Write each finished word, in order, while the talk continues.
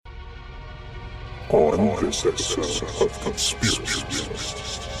on this episode of Conspiracy.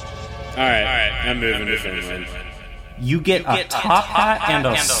 All right, I'm moving to Finland. You get a top hat and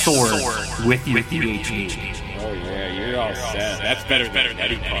a sword with your PhD. Oh yeah, you're all set. That's better than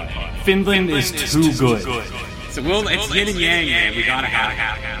Eddie Pot. Finland is too good. So it's yin and yang, man. We gotta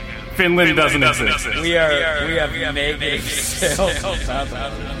have it. Finland doesn't exist. We have negative sales.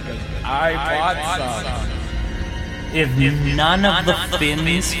 I bought some. If none of the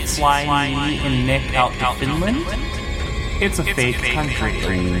Finns fly me and Nick out to Finland, it's a fake country.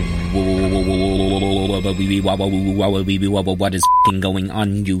 What is going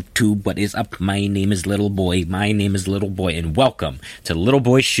on YouTube? What is up? My name is Little Boy, and welcome to Little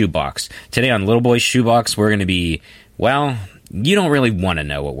Boy's Shoebox. Today on Little Boy's Shoebox, we're going to be, well, you don't really want to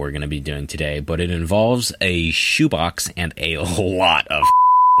know what we're going to be doing today, but it involves a shoebox and a lot of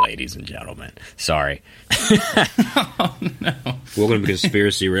ladies and gentlemen. Sorry. Oh, no. Welcome to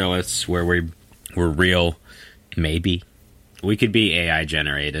Conspiracy Realists, where we're real, maybe. We could be AI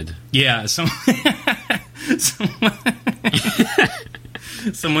generated. Yeah,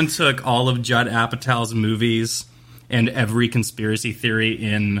 someone took all of Judd Apatow's movies and every conspiracy theory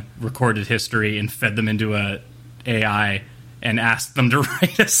in recorded history and fed them into a AI and asked them to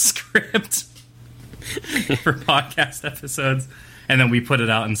write a script for podcast episodes. And then we put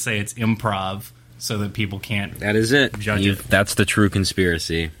it out and say it's improv so that people can't. That is it. Judge it. That's the true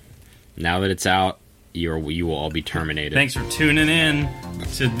conspiracy. Now that it's out, you will all be terminated. Thanks for tuning in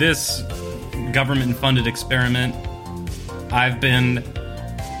to this government-funded experiment. I've been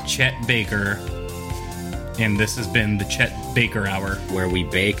Chet Baker, and this has been the Chet Baker Hour. Where we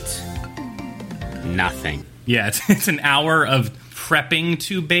baked nothing. Yeah, it's an hour of prepping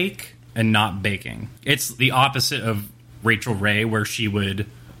to bake and not baking. It's the opposite of Rachel Ray, where she would...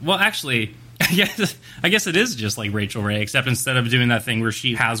 Well, actually... I guess it is just like Rachel Ray, except instead of doing that thing where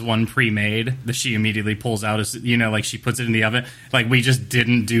she has one pre-made that she immediately pulls out, as like she puts it in the oven. Like, we just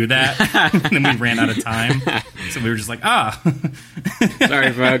didn't do that, and then we ran out of time. So we were just like,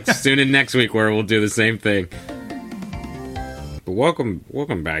 Sorry, folks. Tune in next week where we'll do the same thing. But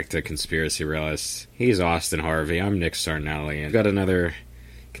welcome back to Conspiracy Realists. He's Austin Harvey. I'm Nick Sarnelli, and I've got another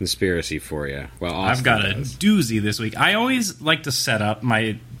conspiracy for you. Well, Austin I've got a doozy this week. I always like to set up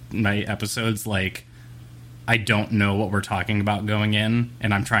my episodes like I don't know what we're talking about going in,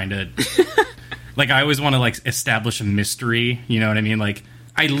 and I'm trying to like, I always want to like establish a mystery, you know what I mean? Like,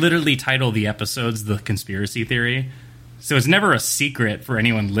 I literally title the episodes The Conspiracy Theory, so it's never a secret for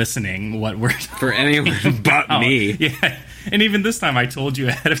anyone listening what we're for anyone but me. Yeah, and even this time I told you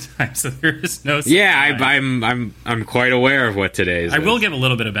ahead of time, so there is no surprise. Yeah, I'm quite aware of what today's I will give a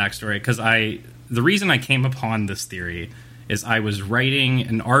little bit of backstory, because the reason I came upon this theory is I was writing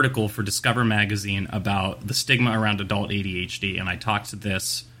an article for Discover magazine about the stigma around adult ADHD, and I talked to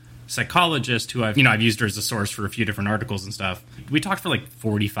this psychologist who I've used her as a source for a few different articles and stuff. We talked for like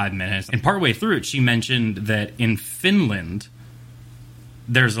 45 minutes, and partway through it, she mentioned that in Finland,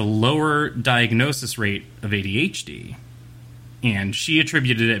 there's a lower diagnosis rate of ADHD, and she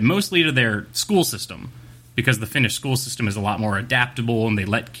attributed it mostly to their school system, because the Finnish school system is a lot more adaptable, and they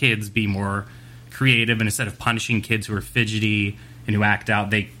let kids be more creative, and instead of punishing kids who are fidgety and who act out,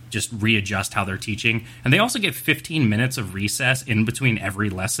 they just readjust how they're teaching. And they also get 15 minutes of recess in between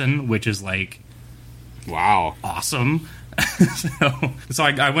every lesson, which is like, wow, awesome. so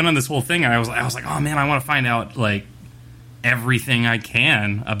I went on this whole thing, and I was like, oh man, I want to find out like everything I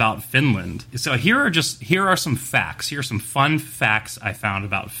can about Finland. So here are some facts. Here are some fun facts I found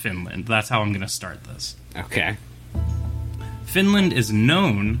about Finland. That's how I'm going to start this. Okay. Finland is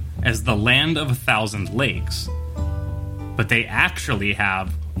known as the land of 1,000 lakes, but they actually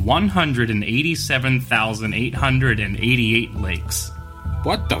have 187,888 lakes.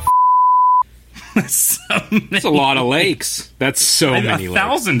 What the That's a lot of lakes. That's so many lakes.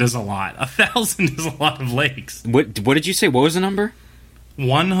 1,000 is a lot. 1,000 is a lot of lakes. What did you say? What was the number?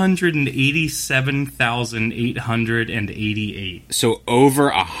 187,888. So over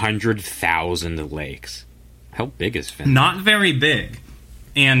 100,000 lakes. How big is Finland? Not very big.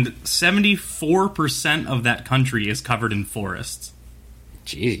 And 74% of that country is covered in forests.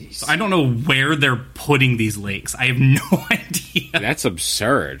 Jeez. So I don't know where they're putting these lakes. I have no idea. That's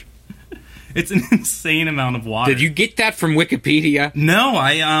absurd. It's an insane amount of water. Did you get that from Wikipedia? No,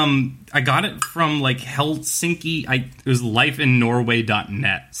 I got it from like Helsinki. It was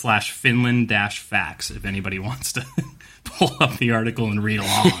lifeinnorway.net/Finland-facts, if anybody wants to pull up the article and read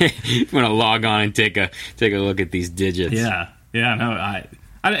along. I'm gonna log on and take a look at these digits. Yeah. No,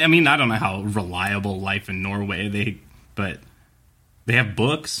 I mean, I don't know how reliable Life in Norway but they have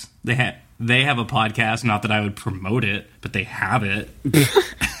books. They have a podcast. Not that I would promote it, but they have it.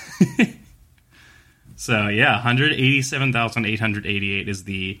 So, yeah, 187,888 is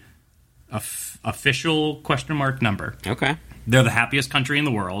the official question mark number. Okay. They're the happiest country in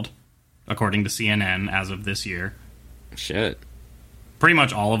the world, according to CNN, as of this year. Shit. Pretty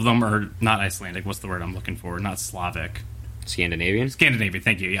much all of them are not Icelandic. What's the word I'm looking for? Not Slavic. Scandinavian? Scandinavian,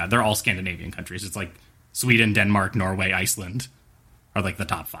 thank you. Yeah, they're all Scandinavian countries. It's like Sweden, Denmark, Norway, Iceland are like the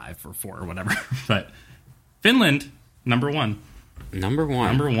top 5 or 4 or whatever. But Finland, number 1. Number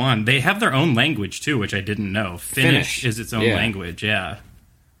one. They have their own language, too, which I didn't know. Finnish is its own language, yeah.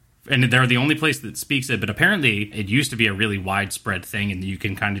 And they're the only place that speaks it, but apparently it used to be a really widespread thing, and you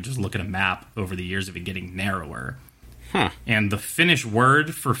can kind of just look at a map over the years of it getting narrower. Huh. And the Finnish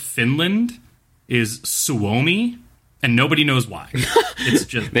word for Finland is Suomi, and nobody knows why. It's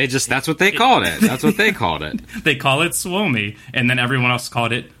just... that's what they called it. That's what they called it. They call it Suomi, and then everyone else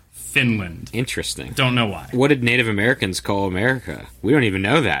called it Finland. Interesting. Don't know why. What did Native Americans call America? We don't even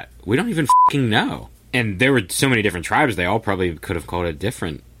know that. We don't even fucking know. And there were so many different tribes, they all probably could have called it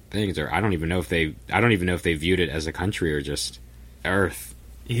different things, or I don't even know if they viewed it as a country or just Earth.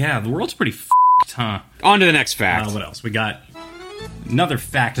 Yeah, the world's pretty f***ed, huh? On to the next fact. What else? We got another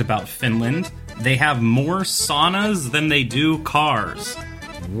fact about Finland. They have more saunas than they do cars.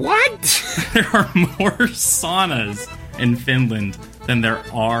 What? There are more saunas in Finland than there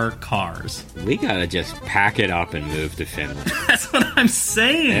are cars. We gotta just pack it up and move to Finland. That's what I'm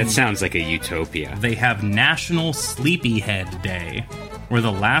saying. That sounds like a utopia. They have National Sleepyhead Day, where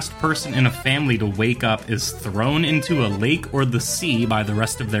the last person in a family to wake up is thrown into a lake or the sea by the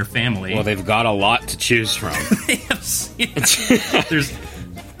rest of their family. Well, they've got a lot to choose from. There's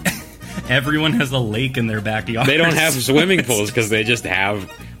everyone has a lake in their backyard. They don't have swimming pools because they just have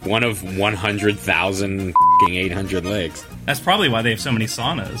one of 100,000 800 lakes. That's probably why they have so many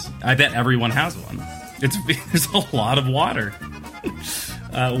saunas. I bet everyone has one. There's a lot of water.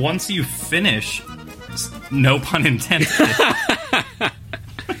 Once you finish, no pun intended.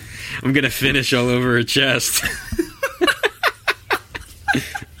 I'm gonna finish all over her chest.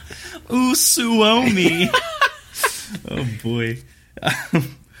 Ooh, Suomi. Oh boy.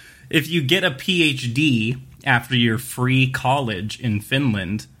 If you get a PhD after your free college in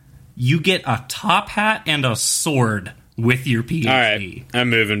Finland, you get a top hat and a sword with your PhD. All right, I'm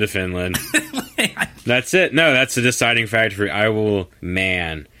moving to Finland. That's it. No, that's the deciding factor. I will...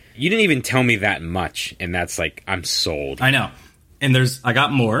 Man, you didn't even tell me that much, and that's like, I'm sold. I know. And I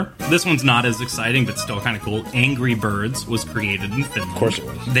got more. This one's not as exciting, but still kind of cool. Angry Birds was created in Finland. Of course it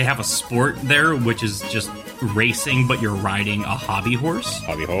was. They have a sport there, which is just racing, but you're riding a hobby horse.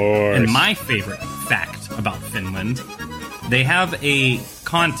 Hobby horse. And my favorite fact about Finland, they have a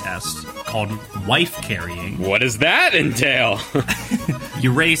contest called wife carrying. What does that entail?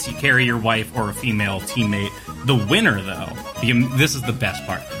 You race, you carry your wife or a female teammate. The winner, though, this is the best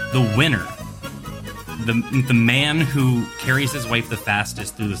part. The winner, the man who carries his wife the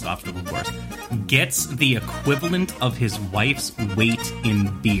fastest through this obstacle course, gets the equivalent of his wife's weight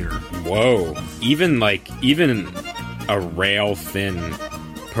in beer. Whoa. Even a rail-thin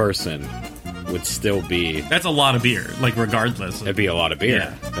person would still be... That's a lot of beer, like, regardless. That'd be a lot of beer.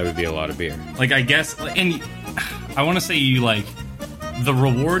 Yeah. That would be a lot of beer. Like, I guess... And I want to say you, like... The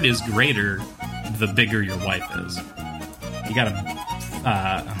reward is greater the bigger your wife is. You got a...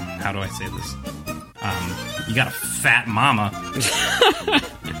 how do I say this? You got a fat mama.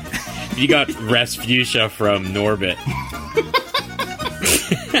 You got Rasputia from Norbit.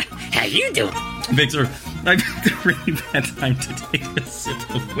 How you doing? Victor, I picked a really bad time to take a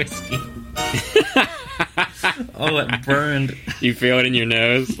sip of whiskey. Oh, it burned. You feel it in your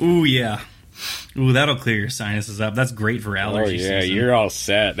nose? Ooh, yeah. Ooh, that'll clear your sinuses up. That's great for allergy season. You're all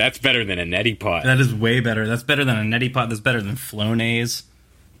set. That's better than a neti pot. That is way better. That's better than a neti pot. That's better than Flonase.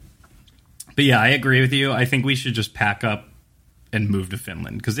 But yeah, I agree with you. I think we should just pack up and move to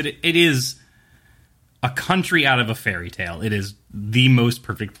Finland. Because it is a country out of a fairy tale. It is the most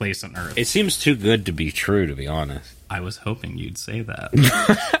perfect place on Earth. It seems too good to be true, to be honest. I was hoping you'd say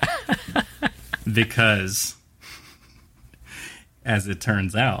that. Because, as it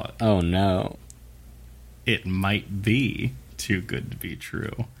turns out... Oh, no. It might be too good to be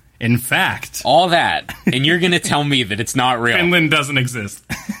true. In fact... All that, and you're going to tell me that it's not real. Finland doesn't exist.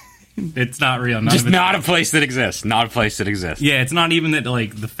 It's not real. Just not a place that exists. Not a place that exists. Yeah, it's not even that,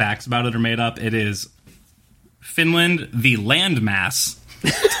 like, the facts about it are made up. It is Finland, the landmass,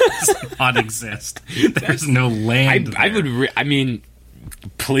 does not exist. There's no land I mean,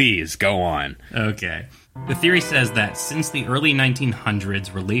 please, go on. Okay. The theory says that since the early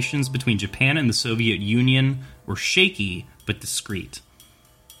 1900s, relations between Japan and the Soviet Union were shaky but discreet.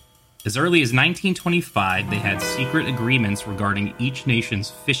 As early as 1925, they had secret agreements regarding each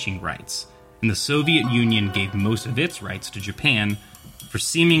nation's fishing rights. and the Soviet Union gave most of its rights to Japan for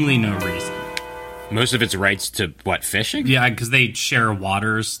seemingly no reason. Most of its rights to what, fishing? Yeah, because they share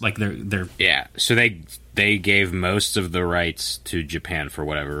waters, like they're Yeah, so they gave most of the rights to Japan for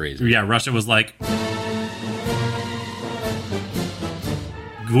whatever reason. Yeah, Russia was like,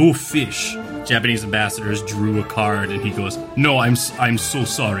 go fish. Japanese ambassadors drew a card, and he goes, no, I'm so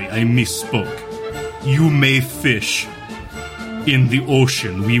sorry, I misspoke. You may fish in the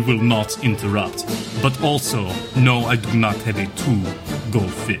ocean, we will not interrupt. But also, no, I do not have a to go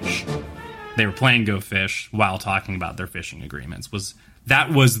fish. They were playing Go Fish while talking about their fishing agreements.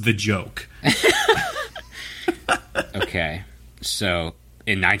 That was the joke. Okay, so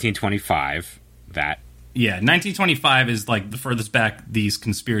in 1925, that... Yeah, 1925 is like the furthest back these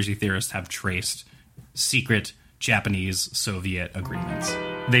conspiracy theorists have traced secret Japanese-Soviet agreements.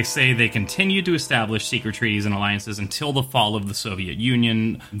 They say they continued to establish secret treaties and alliances until the fall of the Soviet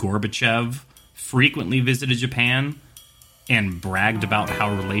Union. Gorbachev frequently visited Japan and bragged about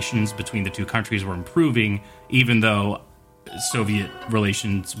how relations between the two countries were improving, even though Soviet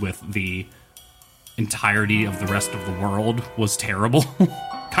relations with the entirety of the rest of the world was terrible.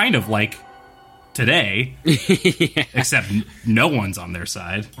 Kind of like today, yeah. Except no one's on their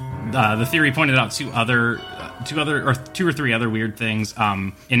side. The theory pointed out two or three other weird things.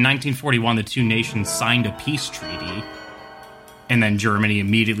 In 1941, the two nations signed a peace treaty, and then Germany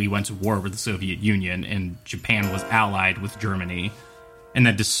immediately went to war with the Soviet Union, and Japan was allied with Germany. And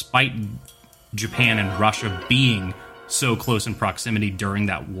then despite Japan and Russia being so close in proximity during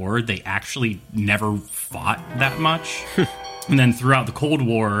that war, they actually never fought that much. And then throughout the Cold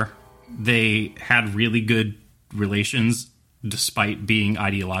War, they had really good relations despite being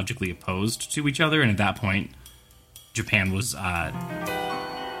ideologically opposed to each other. And at that point, Japan was, we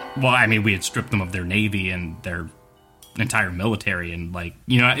had stripped them of their navy and their entire military. And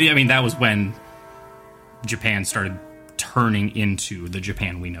that was when Japan started turning into the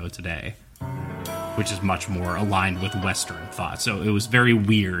Japan we know today, which is much more aligned with Western thought. So it was very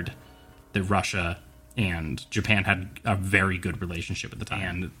weird that Russia and Japan had a very good relationship at the time.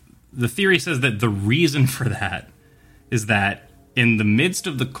 And the theory says that the reason for that is that in the midst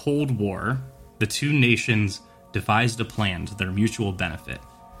of the Cold War, the two nations devised a plan to their mutual benefit.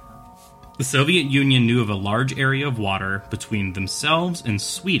 The Soviet Union knew of a large area of water between themselves and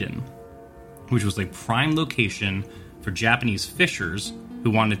Sweden, which was a prime location for Japanese fishers who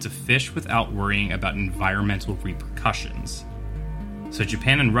wanted to fish without worrying about environmental repercussions. So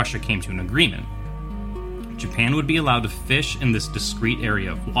Japan and Russia came to an agreement. Japan would be allowed to fish in this discrete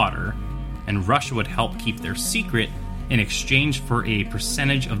area of water, and Russia would help keep their secret in exchange for a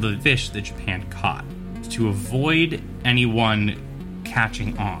percentage of the fish that Japan caught. To avoid anyone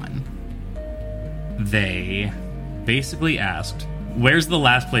catching on, they basically asked, where's the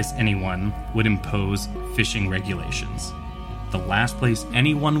last place anyone would impose fishing regulations? The last place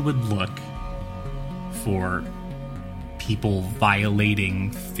anyone would look for people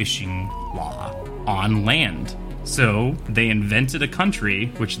violating fishing law on land. So they invented a country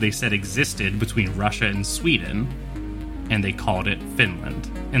which they said existed between Russia and Sweden, and they called it Finland.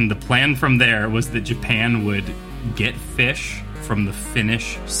 And the plan from there was that Japan would get fish from the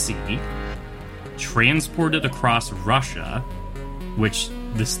Finnish Sea, transport it across Russia, which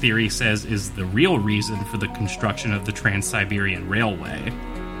this theory says is the real reason for the construction of the Trans-Siberian Railway.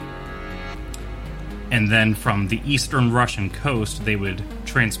 And then from the eastern Russian coast, they would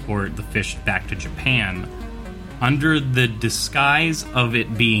transport the fish back to Japan under the disguise of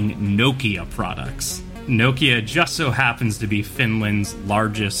it being Nokia products. Nokia just so happens to be Finland's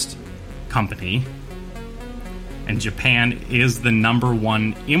largest company, and Japan is the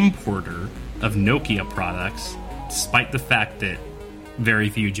 #1 importer of Nokia products, despite the fact that very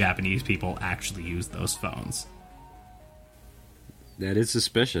few Japanese people actually use those phones. That is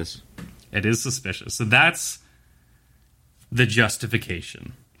suspicious. It is suspicious. So that's the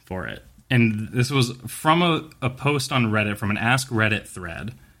justification for it. And this was from a post on Reddit, from an Ask Reddit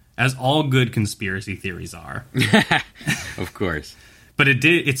thread, as all good conspiracy theories are. Of course. But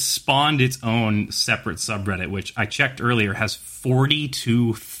it spawned its own separate subreddit, which I checked earlier has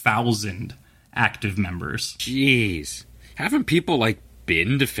 42,000 active members. Jeez. Haven't people,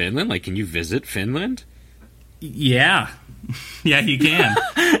 been to Finland? Can you visit Finland? Yeah. Yeah, you can.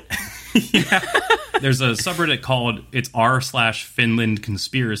 Yeah. There's a subreddit called it's r/Finland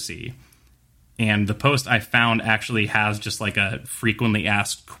conspiracy. And the post I found actually has just a frequently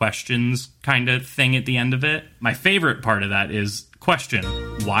asked questions kind of thing at the end of it. My favorite part of that is question,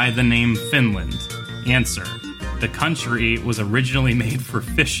 why the name Finland? Answer, the country was originally made for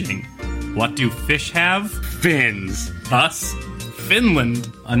fishing. What do fish have? Fins. Thus, Finland.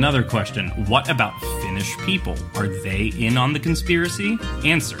 Another question. What about Finnish people? Are they in on the conspiracy?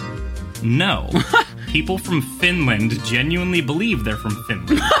 Answer. No. People from Finland genuinely believe they're from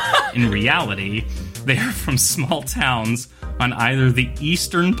Finland. In reality, they are from small towns on either the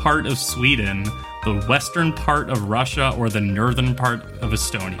eastern part of Sweden, the western part of Russia, or the northern part of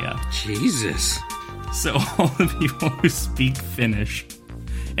Estonia. Jesus. So all the people who speak Finnish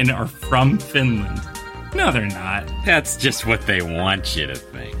and are from Finland, no, they're not. That's just what they want you to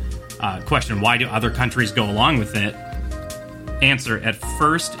think. Question, why do other countries go along with it? Answer, at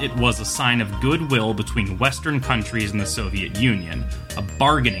first it was a sign of goodwill between Western countries and the Soviet Union, a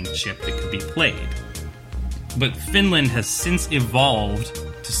bargaining chip that could be played. But Finland has since evolved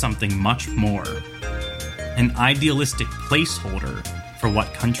to something much more. An idealistic placeholder for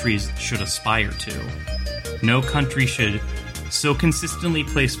what countries should aspire to. No country should so consistently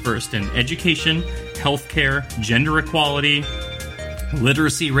place first in education, healthcare, gender equality,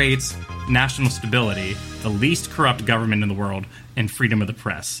 literacy rates, national stability, the least corrupt government in the world, and freedom of the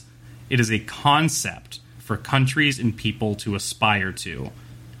press. It is a concept for countries and people to aspire to.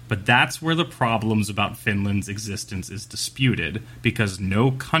 But that's where the problems about Finland's existence is disputed, because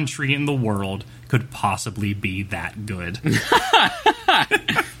no country in the world could possibly be that good.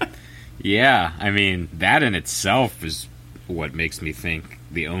 Yeah, I mean, that in itself is what makes me think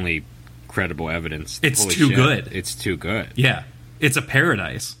the only credible evidence. It's too good. It's too good. Yeah, it's a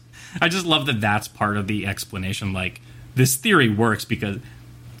paradise. I just love that that's part of the explanation. Like, this theory works because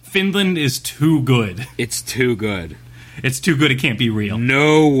Finland is too good. It's too good. It's too good it can't be real.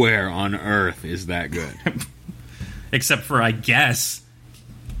 Nowhere on Earth is that good. Except for, I guess,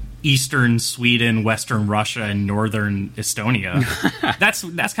 eastern Sweden, western Russia, and northern Estonia.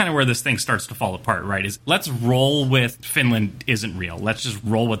 That's kind of where this thing starts to fall apart, right? Is let's roll with Finland isn't real. Let's just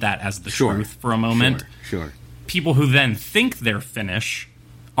roll with that as the truth for a moment. Sure. People who then think they're Finnish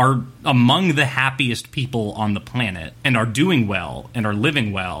are among the happiest people on the planet and are doing well and are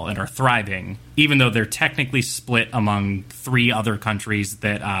living well and are thriving, even though they're technically split among 3 other countries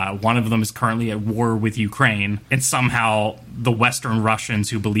that one of them is currently at war with Ukraine, and somehow the Western Russians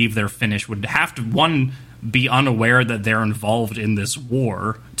who believe they're Finnish would have to, 1, be unaware that they're involved in this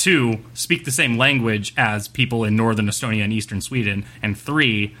war, 2, speak the same language as people in northern Estonia and eastern Sweden, and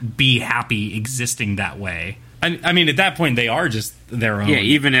 3, be happy existing that way. I mean, at that point, they are just their own. Yeah,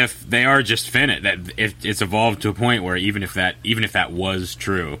 even if they are just Finnish, that if it's evolved to a point where even if that was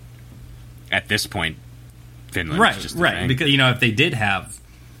true, at this point, Finland is just a thing. Because if they did have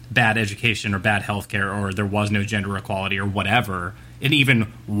bad education or bad healthcare, or there was no gender equality or whatever, in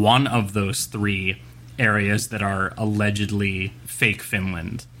even one of those 3 areas that are allegedly fake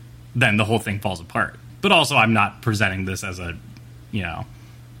Finland, then the whole thing falls apart. But also, I'm not presenting this as a,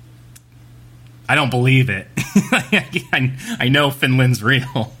 I don't believe it. I know Finland's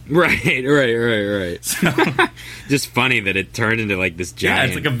real. Right. So, just funny that it turned into like this giant... Yeah,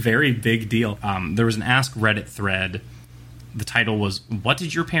 it's like a very big deal. There was an Ask Reddit thread. The title was, "What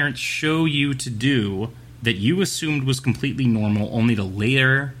did your parents show you to do that you assumed was completely normal, only to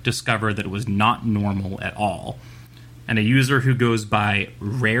later discover that it was not normal at all?" And a user who goes by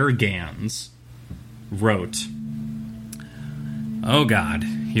RareGans wrote, "Oh God,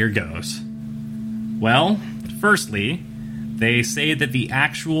 here goes. Well, firstly, they say that the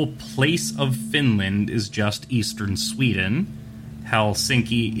actual place of Finland is just eastern Sweden.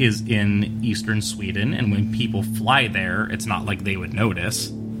 Helsinki is in eastern Sweden, and when people fly there, it's not like they would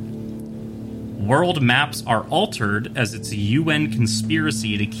notice. World maps are altered as it's a UN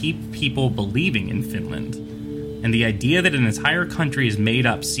conspiracy to keep people believing in Finland. And the idea that an entire country is made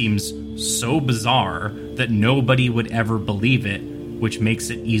up seems so bizarre that nobody would ever believe it, which makes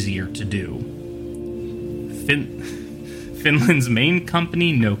it easier to do. Finland's main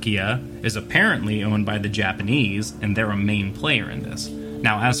company, Nokia, is apparently owned by the Japanese, and they're a main player in this.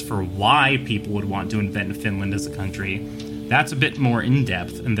 Now, as for why people would want to invent Finland as a country, that's a bit more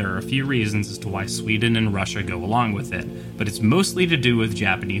in-depth, and there are a few reasons as to why Sweden and Russia go along with it, but it's mostly to do with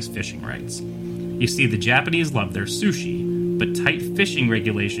Japanese fishing rights. You see, the Japanese love their sushi, but tight fishing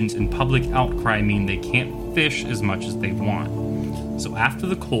regulations and public outcry mean they can't fish as much as they want. So after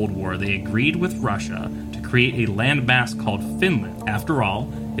the Cold War, they agreed with Russia to create a landmass called Finland. After all,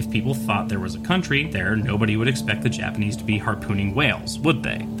 if people thought there was a country there, nobody would expect the Japanese to be harpooning whales, would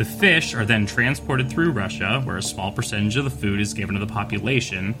they? The fish are then transported through Russia, where a small percentage of the food is given to the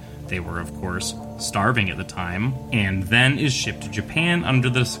population. They were, of course, starving at the time, and then is shipped to Japan under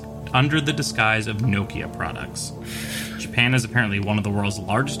the disguise of Nokia products. Japan is apparently one of the world's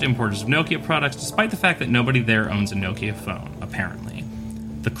largest importers of Nokia products, despite the fact that nobody there owns a Nokia phone, apparently.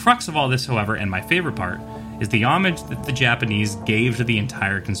 The crux of all this, however, and my favorite part, is the homage that the Japanese gave to the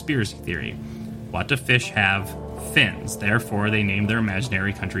entire conspiracy theory. What do fish have? Fins. Therefore, they named their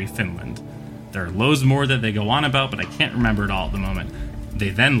imaginary country Finland. There are loads more that they go on about, but I can't remember it all at the moment. They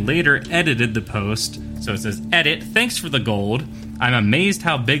then later edited the post, so it says, edit, thanks for the gold. I'm amazed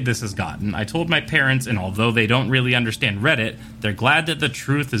how big this has gotten. I told my parents, and although they don't really understand Reddit, they're glad that the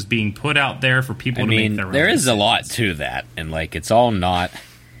truth is being put out there for people to make their own there is decisions. a lot to that, and, it's all not...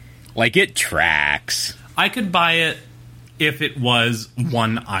 it tracks. I could buy it if it was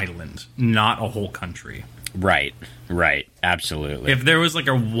one island, not a whole country. Right, absolutely. If there was, a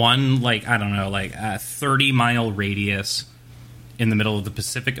 30-mile radius in the middle of the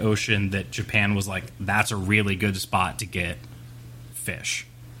Pacific Ocean that Japan was that's a really good spot to get fish,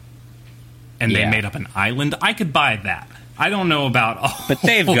 and they made up an island, I could buy that. I don't know about a whole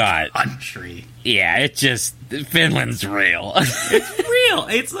country. Yeah, it's just Finland's real. It's real.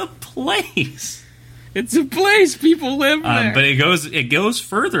 It's a place. It's a place. People live there. But it goes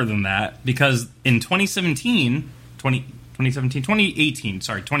further than that, because in 2018,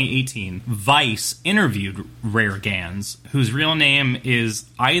 Vice interviewed Rare Gans, whose real name is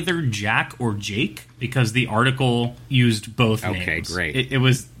either Jack or Jake, because the article used both names. Okay, great.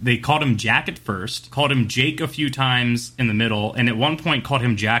 They called him Jack at first, called him Jake a few times in the middle, and at one point called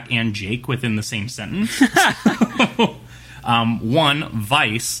him Jack and Jake within the same sentence.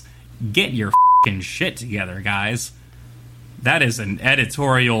 Vice, get your f***ing shit together, guys. That is an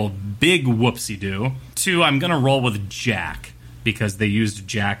editorial big whoopsie-doo. 2, I'm going to roll with Jack, because they used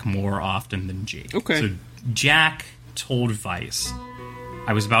Jack more often than Jake. Okay. So Jack told Vice,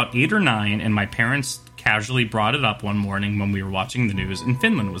 I was about 8 or 9, and my parents casually brought it up one morning when we were watching the news, and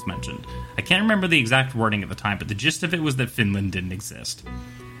Finland was mentioned. I can't remember the exact wording at the time, but the gist of it was that Finland didn't exist.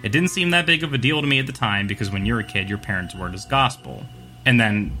 It didn't seem that big of a deal to me at the time, because when you're a kid, your parents' word is gospel. And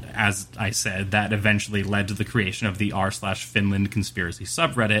then, as I said, that eventually led to the creation of the r/Finland conspiracy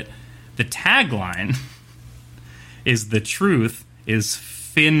subreddit. The tagline is, the truth is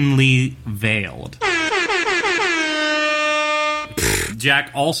thinly veiled. Jack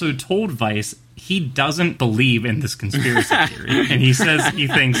also told Vice he doesn't believe in this conspiracy theory. And he says he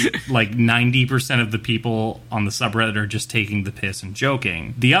thinks 90% of the people on the subreddit are just taking the piss and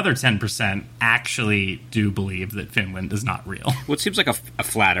joking. The other 10% actually do believe that Finland is not real. Well, it seems like a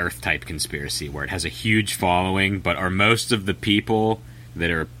flat Earth type conspiracy where it has a huge following, but are most of the people that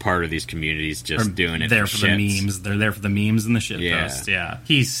are part of these communities just doing it there for the shits? memes. They're there for the memes and the shit posts. Yeah.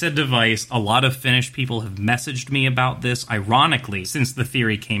 He said to Vice, a lot of Finnish people have messaged me about this. Ironically, since the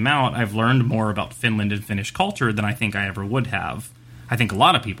theory came out, I've learned more about Finland and Finnish culture than I think I ever would have. I think a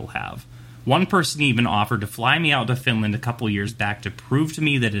lot of people have. One person even offered to fly me out to Finland a couple years back to prove to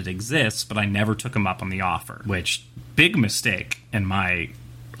me that it exists, but I never took him up on the offer. Which, big mistake in my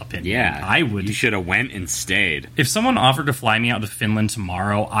opinion. Yeah, I would. You should have went and stayed. If someone offered to fly me out to Finland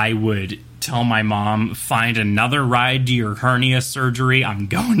tomorrow, I would tell my mom, find another ride to your hernia surgery. I'm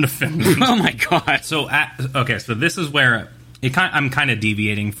going to Finland. Oh my god. So this is where I'm kind of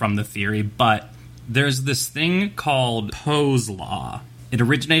deviating from the theory, but there's this thing called Poe's Law. It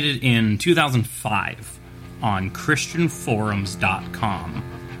originated in 2005 on ChristianForums.com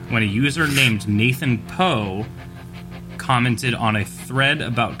when a user named Nathan Poe commented on a thread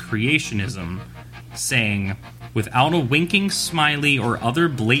about creationism, saying, without a winking smiley or other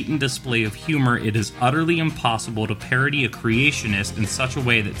blatant display of humor, it is utterly impossible to parody a creationist in such a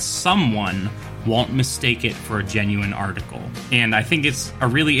way that someone won't mistake it for a genuine article. And I think it's a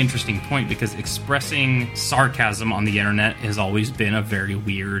really interesting point, because expressing sarcasm on the internet has always been a very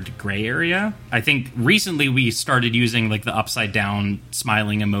weird gray area. I think recently we started using the upside down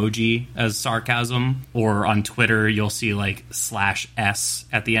smiling emoji as sarcasm, or on Twitter you'll see /S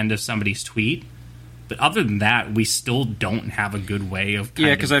at the end of somebody's tweet. But other than that, we still don't have a good way of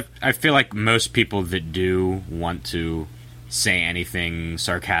because I feel like most people that do want to say anything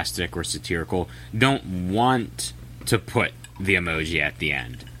sarcastic or satirical don't want to put the emoji at the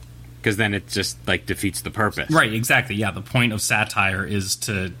end, because then it just defeats the purpose. Right, exactly. Yeah, the point of satire is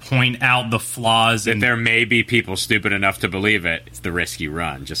to point out the flaws. That there may be people stupid enough to believe it. It's the risk you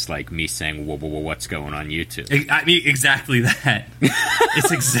run, just like me saying, whoa, what's going on YouTube? I mean, exactly that.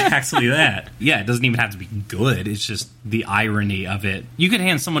 It's exactly that. Yeah, it doesn't even have to be good. It's just the irony of it. You could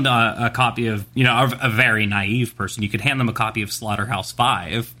hand someone a copy of, a very naive person, you could hand them a copy of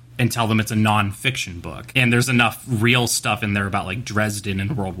Slaughterhouse-5, and tell them it's a nonfiction book. And there's enough real stuff in there about like Dresden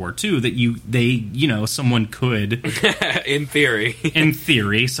in World War II that someone could In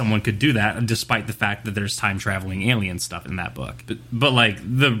theory, someone could do that, despite the fact that there's time traveling alien stuff in that book. But like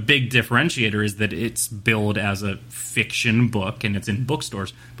the big differentiator is that it's billed as a fiction book and it's in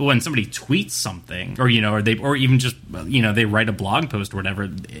bookstores. But when somebody tweets something, or even just they write a blog post or whatever,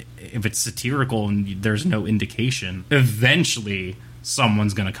 if it's satirical and there's no indication, eventually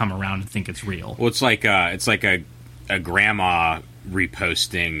someone's going to come around and think it's real. Well, it's like a grandma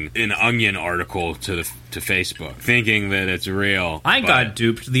reposting an Onion article to Facebook, thinking that it's real. I got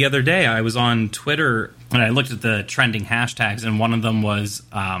duped the other day. I was on Twitter and I looked at the trending hashtags, and one of them was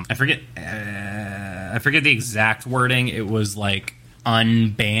I forget the exact wording. It was like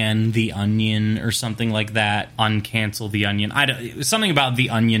unban the Onion or something like that. Uncancel the Onion. It was something about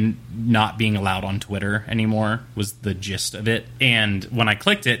the Onion not being allowed on Twitter anymore was the gist of it. And when I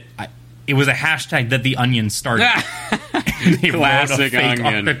clicked it, it was a hashtag that the Onion started. They Classic wrote a fake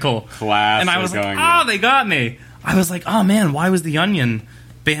Onion. article. Classic and I was like, Onion. they got me. I was like, oh man, why was the Onion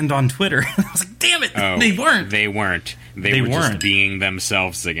banned on Twitter? I was like, damn it, they weren't. They were just being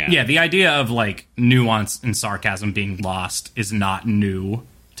themselves again. Yeah, the idea of like nuance and sarcasm being lost is not new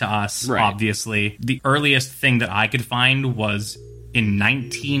to us, right. Obviously. The earliest thing that I could find was in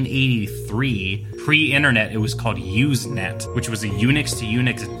 1983, pre-internet, it was called Usenet, which was a Unix to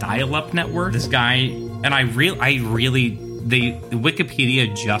Unix dial-up network. This guy, and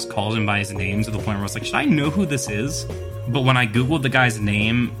Wikipedia just calls him by his name to the point where I was like, should I know who this is? But when I Googled the guy's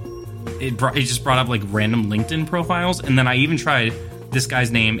name, it just brought up like random LinkedIn profiles, and then I even tried this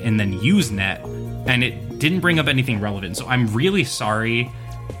guy's name and then Usenet, and it didn't bring up anything relevant. So I'm really sorry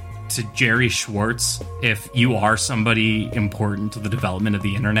to Jerry Schwartz if you are somebody important to the development of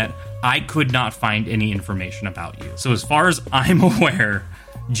the internet. I could not find any information about you. So as far as I'm aware,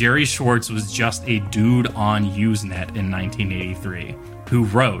 Jerry Schwartz was just a dude on Usenet in 1983 who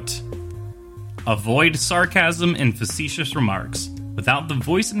wrote, "Avoid sarcasm and facetious remarks. Without the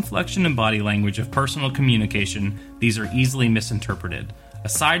voice inflection and body language of personal communication, these are easily misinterpreted. A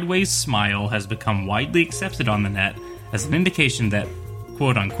sideways smile has become widely accepted on the net as an indication that,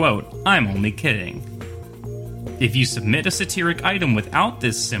 quote-unquote, I'm only kidding. If you submit a satiric item without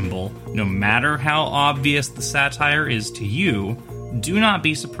this symbol, no matter how obvious the satire is to you, do not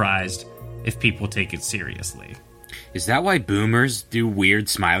be surprised if people take it seriously." Is that why boomers do weird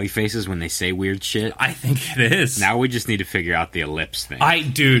smiley faces when they say weird shit? I think it is. Now we just need to figure out the ellipse thing. Hey, ...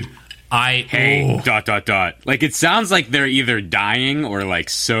 Like, it sounds like they're either dying or, like,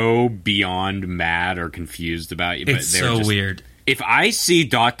 so beyond mad or confused about you. But it's so weird. If I see ...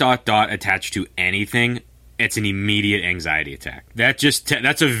 attached to anything, it's an immediate anxiety attack.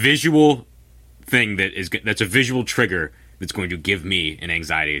 That's a visual thing that's a visual trigger that's going to give me an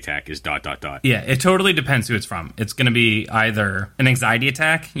anxiety attack is ... Yeah, it totally depends who it's from. It's going to be either an anxiety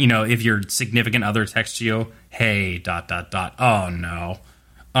attack, if your significant other texts you, hey, ... Oh, no.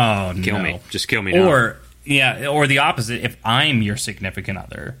 Oh, no. Kill me. Just kill me now. Or the opposite. If I'm your significant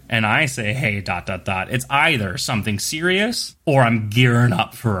other and I say, hey, ... it's either something serious or I'm gearing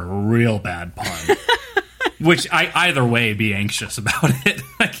up for a real bad pun. Which either way, be anxious about it,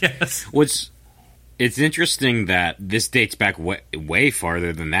 I guess. It's interesting that this dates back way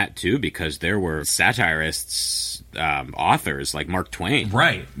farther than that, too, because there were satirists, authors like Mark Twain.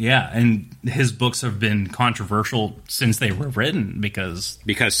 Right, yeah, and his books have been controversial since they were written because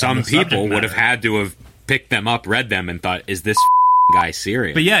some people would have had to have picked them up, read them, and thought, is this guy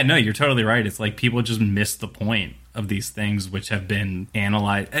serious? But yeah, no, you're totally right. It's like people just miss the point of these things which have been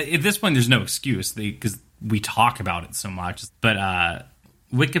analyzed. At this point, there's no excuse because we talk about it so much. But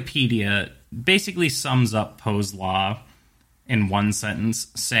Wikipedia basically sums up Poe's law in one sentence,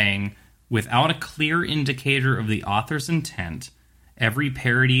 saying, without a clear indicator of the author's intent, every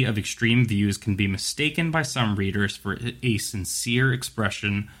parody of extreme views can be mistaken by some readers for a sincere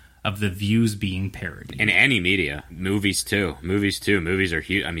expression of the views being parodied. In any media. Movies, too. Movies are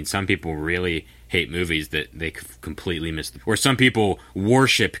huge. I mean, some people really hate movies that they completely miss. Or some people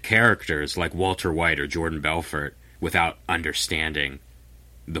worship characters like Walter White or Jordan Belfort without understanding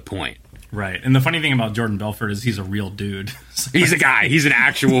the point. Right. And the funny thing about Jordan Belfort is he's a real dude. He's a guy. He's an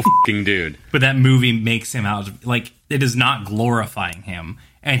actual fucking dude. But that movie makes him out, like, it is not glorifying him.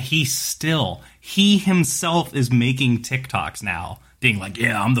 And he himself is making TikToks now, being like,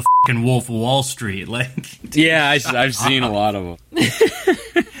 yeah, I'm the fucking Wolf of Wall Street. Like, yeah, I've seen a lot of them.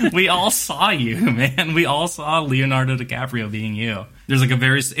 We all saw you, man. We all saw Leonardo DiCaprio being you. There's like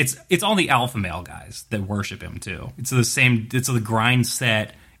it's all the alpha male guys that worship him too. It's the grind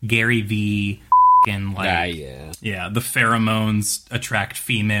set, Gary V, fucking like yeah. the pheromones attract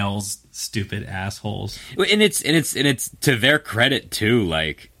females, stupid assholes. And it's to their credit too,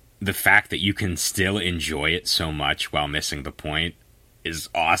 like the fact that you can still enjoy it so much while missing the point is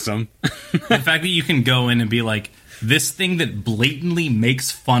awesome. The fact that you can go in and be like, this thing that blatantly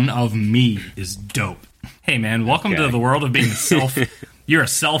makes fun of me is dope. Hey man, welcome to the world of being you're a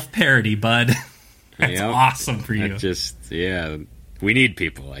self-parody, bud. That's awesome for you. We need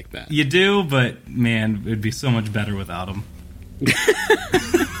people like that. You do, but man, it'd be so much better without them.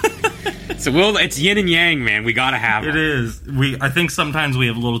 So it's yin and yang, man. We gotta have it. It is. I think sometimes we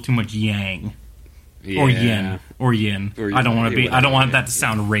have a little too much yang. Yeah. Or yin. I don't want that to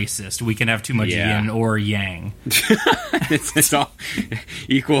sound racist. We can have too much yin or yang. it's all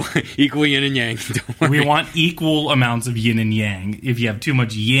equal yin and yang. We want equal amounts of yin and yang. If you have too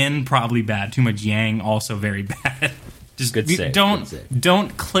much yin, probably bad. Too much yang, also very bad. Just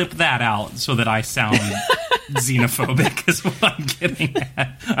don't clip that out so that I sound xenophobic is what I'm getting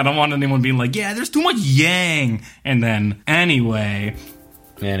at. I don't want anyone being like, yeah, there's too much yang. And then, anyway,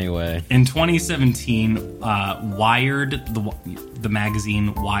 in 2017, Wired, the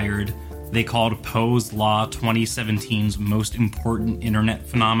magazine Wired, they called Poe's Law 2017's most important internet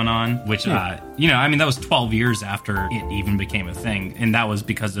phenomenon, which, that was 12 years after it even became a thing. And that was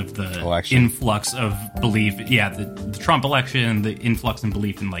because of the influx of belief. Yeah, the Trump election, the influx in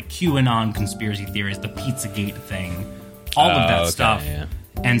belief in, like, QAnon conspiracy theories, the Pizzagate thing. All of that stuff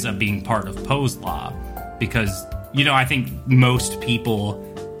ends up being part of Poe's Law. Because, I think most people,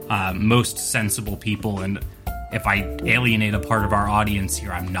 most sensible people, and if I alienate a part of our audience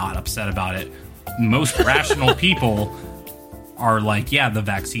here, I'm not upset about it. Most rational people are like, yeah, the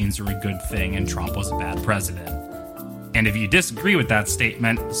vaccines are a good thing and Trump was a bad president. And if you disagree with that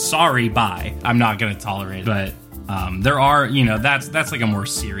statement, sorry, bye. I'm not going to tolerate it. But there are, that's like a more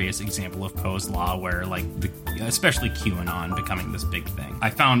serious example of Poe's Law where, like, especially QAnon becoming this big thing.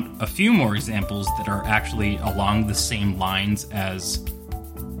 I found a few more examples that are actually along the same lines as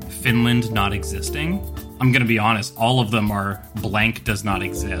Finland not existing. I'm going to be honest, all of them are blank does not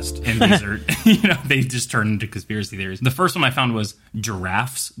exist. And these are, they just turn into conspiracy theories. The first one I found was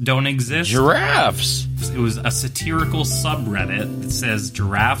giraffes don't exist. Giraffes? It was a satirical subreddit that says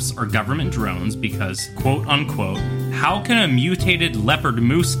giraffes are government drones because, quote unquote, how can a mutated leopard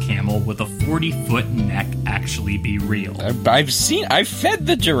moose camel with a 40-foot neck actually be real? I've fed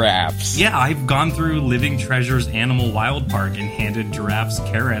the giraffes. Yeah, I've gone through Living Treasures Animal Wild Park and handed giraffes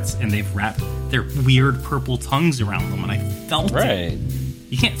carrots and they've wrapped their weird purple tongues around them, and I felt it.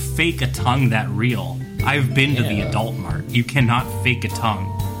 You can't fake a tongue that real. I've been to the adult mart. You cannot fake a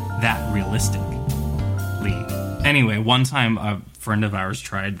tongue that realistically. Anyway, one time a friend of ours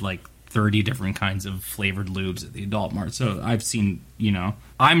tried like 30 different kinds of flavored lubes at the adult mart, so I've seen,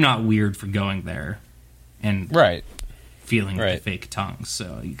 I'm not weird for going there and feeling the fake tongues,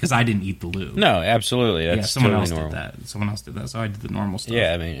 so because I didn't eat the lube. No, absolutely. That's someone totally else normal. did that. Someone else did that, so I did the normal stuff.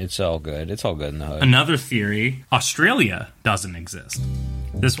 Yeah, I mean, it's all good. It's all good in the hood. Another theory, Australia doesn't exist.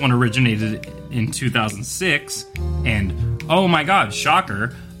 This one originated in 2006, and oh my god,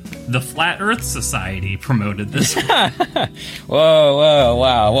 shocker, the Flat Earth Society promoted this one. Whoa,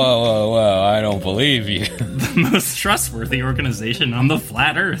 I don't believe you. The most trustworthy organization on the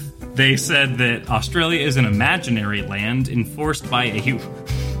flat Earth. They said that Australia is an imaginary land enforced by a...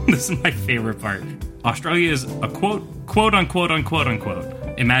 This is my favorite part. Australia is a quote unquote,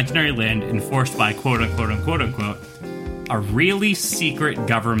 imaginary land enforced by quote unquote, a really secret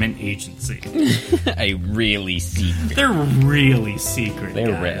government agency. A really secret. They're really secret,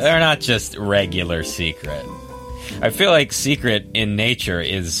 They're not just regular secret. I feel like secret in nature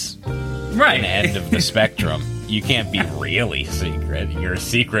is an end of the spectrum. You can't be really secret. You're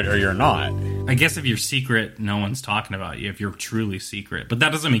secret or you're not. I guess if you're secret, no one's talking about you if you're truly secret. But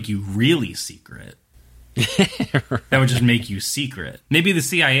that doesn't make you really secret. That would just make you secret. Maybe the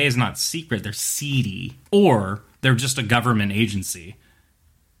CIA is not secret, they're seedy. Or they're just a government agency.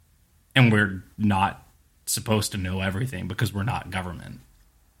 And we're not supposed to know everything because we're not government.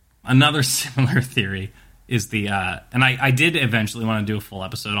 Another similar theory is the, and I did eventually want to do a full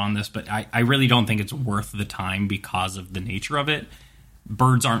episode on this, but I really don't think it's worth the time because of the nature of it.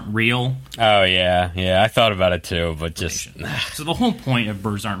 Birds aren't real. Oh, yeah, I thought about it too, but just... So the whole point of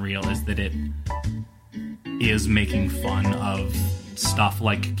Birds Aren't Real is that it is making fun of stuff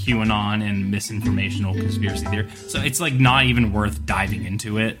like QAnon and misinformational conspiracy theory. So it's like not even worth diving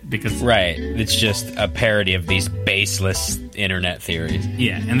into it because... Right, it's just a parody of these baseless internet theories.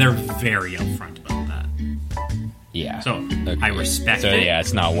 Yeah, and they're very upfront about that. Yeah. So I respect it. So yeah,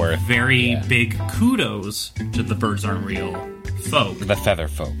 it's not worth... Very big kudos to the Birds Aren't Real folk. The feather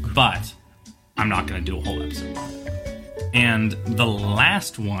folk. But I'm not going to do a whole episode on it. And the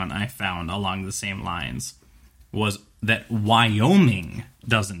last one I found along the same lines was that Wyoming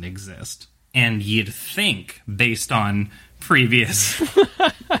doesn't exist. And you'd think, based on previous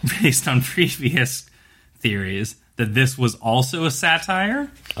theories, that this was also a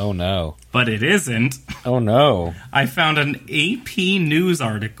satire. Oh, no. But it isn't. Oh, no. I found an AP News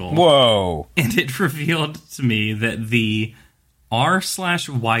article. Whoa. And it revealed to me that the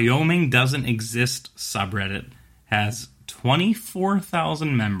r/Wyoming doesn't exist subreddit has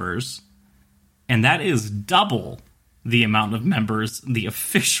 24,000 members, and that is double the amount of members the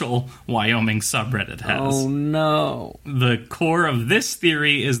official Wyoming subreddit has. Oh, no. The core of this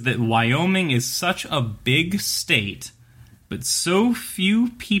theory is that Wyoming is such a big state, but so few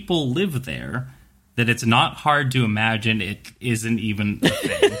people live there that it's not hard to imagine it isn't even a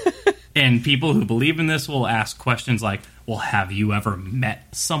thing. And people who believe in this will ask questions like, well, have you ever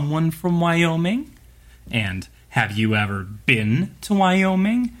met someone from Wyoming? And have you ever been to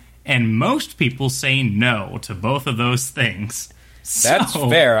Wyoming? And most people say no to both of those things. That's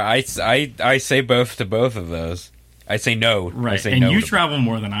fair. I say both to both of those. I say no. Right. I say and no you to travel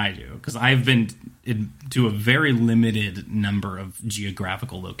more than I do, because I've been to a very limited number of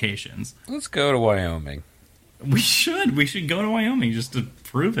geographical locations. Let's go to Wyoming. We should go to Wyoming just to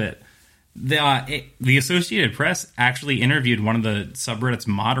prove it. The Associated Press actually interviewed one of the subreddit's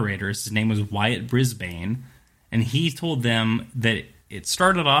moderators. His name was Wyatt Brisbane, and he told them that it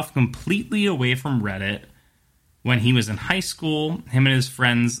started off completely away from Reddit. When he was in high school, him and his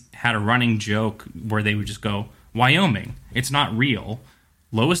friends had a running joke where they would just go, Wyoming, it's not real.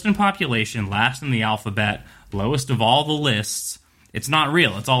 Lowest in population, last in the alphabet, lowest of all the lists. It's not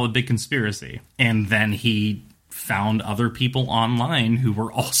real. It's all a big conspiracy. And then he found other people online who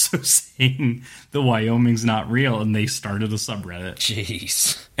were also saying the Wyoming's not real, and they started a subreddit.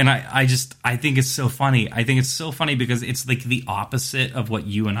 Jeez. And I think it's so funny. I think it's so funny because it's like the opposite of what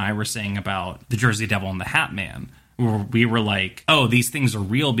you and I were saying about the Jersey Devil and the Hat Man, where we were like, oh, these things are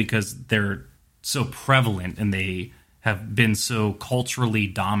real because they're so prevalent and they have been so culturally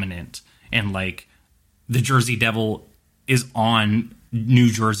dominant. And like the Jersey Devil is on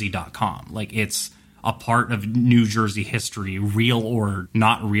NewJersey.com. Like it's a part of New Jersey history, real or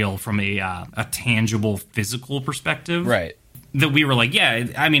not real from a tangible physical perspective. Right. That we were like, yeah,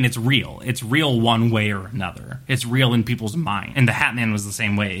 I mean, it's real. It's real one way or another. It's real in people's mind. And the Hat Man was the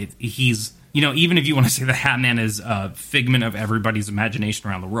same way. He's, even if you want to say the Hat Man is a figment of everybody's imagination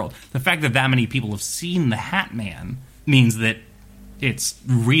around the world, the fact that many people have seen the Hat Man means that it's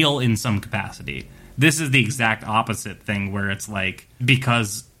real in some capacity. This is the exact opposite thing where it's like,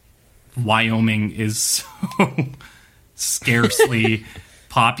 because Wyoming is so scarcely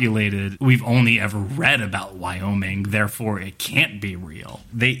populated, we've only ever read about Wyoming, therefore it can't be real.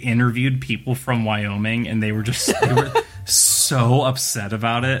 They interviewed people from Wyoming and they were so upset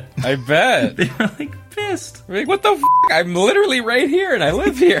about it. I bet. They were like pissed. Like, what the f***? I'm literally right here and I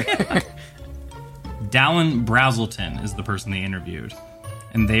live here. Dallin Brazelton is the person they interviewed.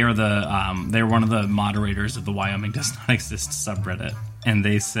 And they are they're one of the moderators of the Wyoming Does Not Exist subreddit. And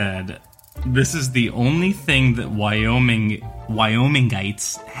they said, this is the only thing that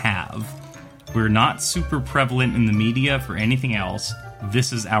Wyomingites have. We're not super prevalent in the media for anything else.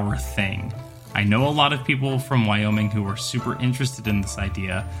 This is our thing. I know a lot of people from Wyoming who are super interested in this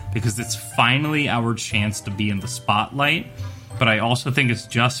idea because it's finally our chance to be in the spotlight. But I also think it's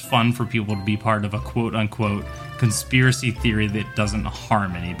just fun for people to be part of a quote-unquote conspiracy theory that doesn't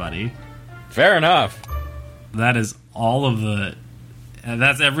harm anybody. Fair enough. That is all of the...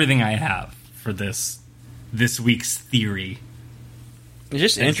 that's everything I have for this week's theory. It's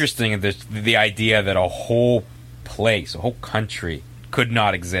just interesting the idea that a whole place, a whole country, could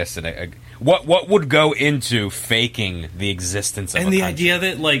not exist. What would go into faking the existence of a country? And the idea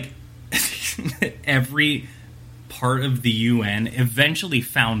that, like, every part of the UN eventually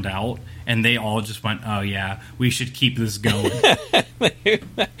found out, and they all just went, oh yeah, we should keep this going.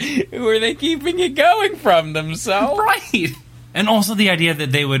 Who are they keeping it going from, themselves? Right! And also the idea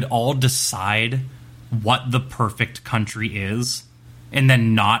that they would all decide what the perfect country is, and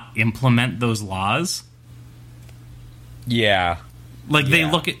then not implement those laws. Yeah. Like they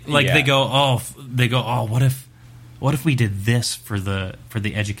look at, like they go, oh, what if we did this for the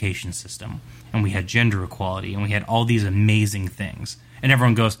education system, and we had gender equality, and we had all these amazing things, and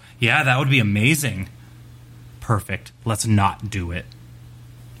everyone goes, yeah, that would be amazing. Perfect. Let's not do it.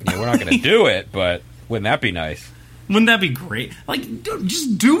 Yeah, we're not going to do it, but wouldn't that be nice? Wouldn't that be great? Like,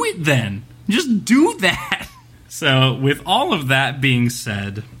 just do it then. Just do that. So, with all of that being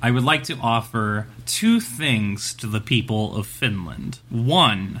said, I would like to offer two things to the people of Finland.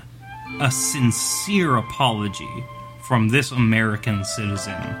 One, a sincere apology from this American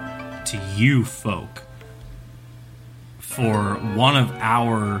citizen to you folk for one of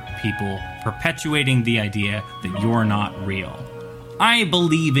our people perpetuating the idea that you're not real. I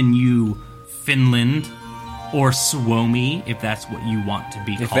believe in you, Finland, or Suomi, if that's what you want to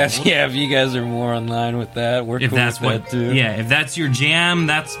be called. If you guys are more online with that, we're cool with that too. Yeah, if that's your jam,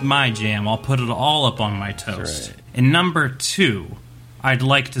 that's my jam. I'll put it all up on my toast. Right. And number 2, I'd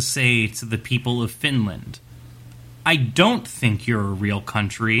like to say to the people of Finland, I don't think you're a real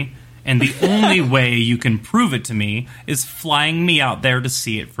country, and the only way you can prove it to me is flying me out there to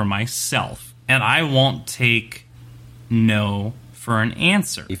see it for myself. And I won't take no for an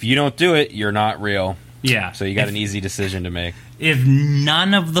answer. If you don't do it, you're not real. Yeah. So you got an easy decision to make. If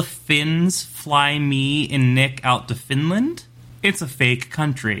none of the Finns fly me and Nick out to Finland, it's a fake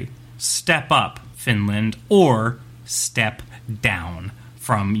country. Step up, Finland, or step down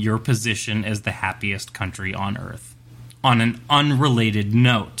from your position as the happiest country on Earth. On an unrelated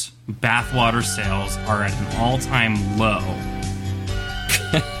note, bathwater sales are at an all-time low.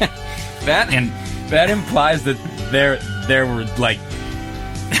 That implies that there were like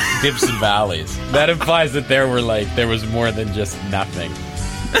dips and valleys. That implies that there was more than just nothing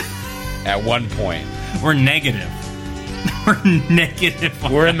at one point. We're negative. We're negative.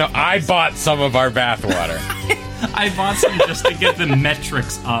 I bought some of our bathwater. I bought some just to get the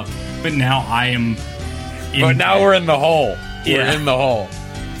metrics up, but now I am. But now we're in the hole. Yeah. We're in the hole.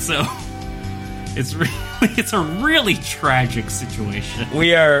 So it's a really tragic situation. We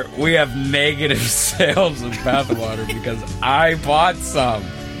have negative sales of bathwater because I bought some.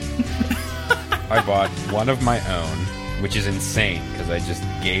 I bought one of my own, which is insane because I just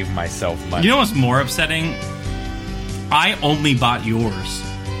gave myself money. You know what's more upsetting? I only bought yours.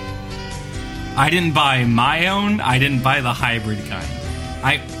 I didn't buy my own. I didn't buy the hybrid kind.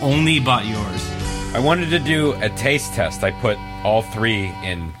 I only bought yours. I wanted to do a taste test. I put all 3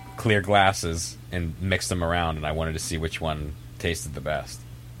 in clear glasses and mixed them around, and I wanted to see which one tasted the best.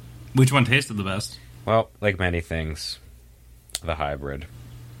 Which one tasted the best? Well, like many things, the hybrid.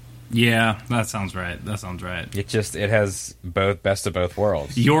 Yeah, that sounds right. It has both best of both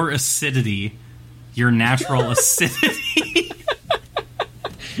worlds. Your acidity, your natural acidity,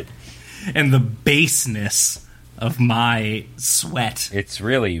 and the baseness of my sweat. It's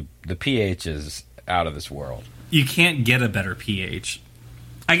really, the pH is out of this world. You can't get a better pH.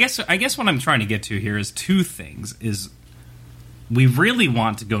 I guess what I'm trying to get to here is 2 things. Is we really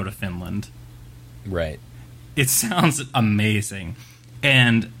want to go to Finland. Right. It sounds amazing.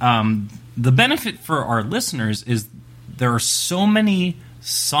 And the benefit for our listeners is there are so many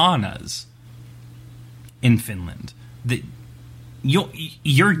saunas in Finland that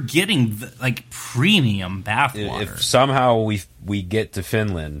you're getting like premium bathwater. If somehow we get to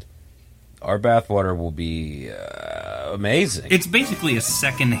Finland, our bathwater will be amazing. It's basically a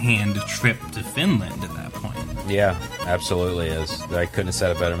second-hand trip to Finland at that point. Yeah, absolutely is. I couldn't have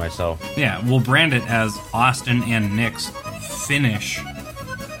said it better myself. Yeah, we'll brand it as Austin and Nick's Finnish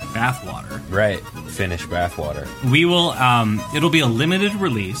bathwater. Right, Finnish bathwater. We will. It'll be a limited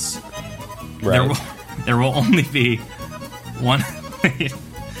release. Right. There will only be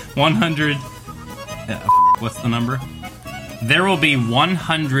 100. What's the number? There will be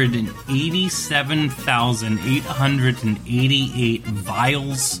 187,888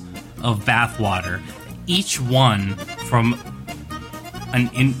 vials of bathwater, each one from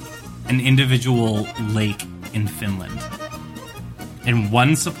an individual lake in Finland. And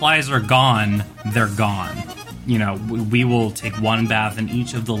when supplies are gone, they're gone. You know, we will take one bath in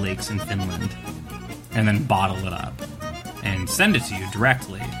each of the lakes in Finland and then bottle it up and send it to you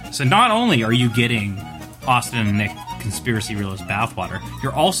directly. So not only are you getting Austin and Nick Conspiracy Realist bathwater,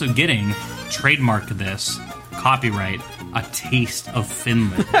 you're also getting, trademark this, copyright, a taste of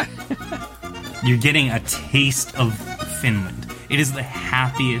Finland. You're getting a taste of Finland. It is the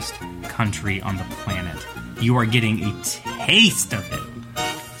happiest country on the planet. You are getting a taste of it.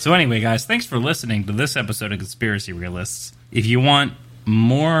 So anyway, guys, thanks for listening to this episode of Conspiracy Realists. If you want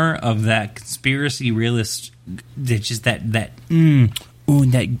more of that Conspiracy Realist, just that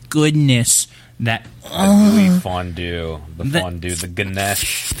goodness, that fondue, the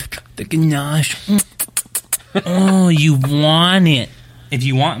ganache. The ganache. Oh, you want it. If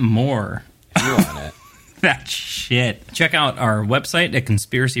you want more. You want it. That shit. Check out our website at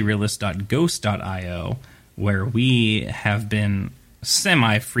conspiracyrealist.ghost.io, where we have been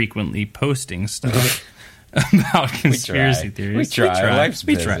semi-frequently posting stuff about conspiracy theories. We try. Life's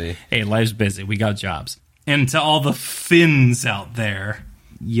busy. Hey, life's busy. We got jobs. And to all the Finns out there,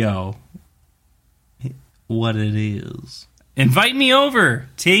 yo, what it is. Invite me over.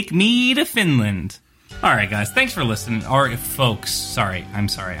 Take me to Finland. All right, guys. Thanks for listening. Or folks, sorry. I'm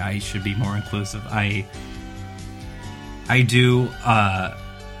sorry. I should be more inclusive. I do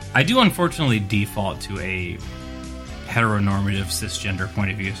unfortunately default to a heteronormative cisgender point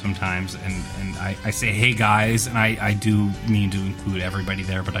of view sometimes, and I say, hey guys, and I do mean to include everybody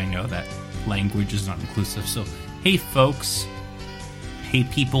there, but I know that language is not inclusive. So, hey folks, hey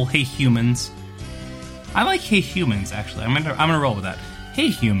people, hey humans. I like hey humans, actually. I'm gonna roll with that. Hey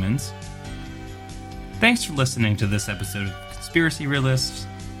humans. Thanks for listening to this episode of Conspiracy Realists.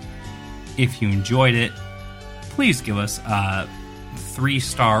 If you enjoyed it, please give us a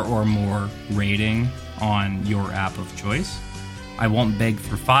 3-star or more rating on your app of choice. I won't beg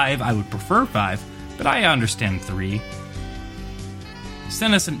for 5. I would prefer 5, but I understand 3.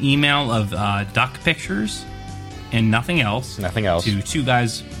 Send us an email of duck pictures and nothing else. Nothing else. To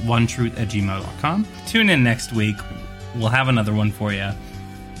 2guys1truth@gmail.com. Tune in next week. We'll have another one for you.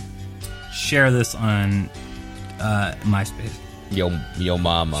 Share this on MySpace. Yo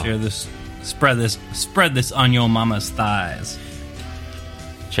mama. Share this. Spread this on your mama's thighs.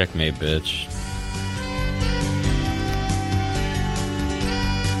 Checkmate, bitch.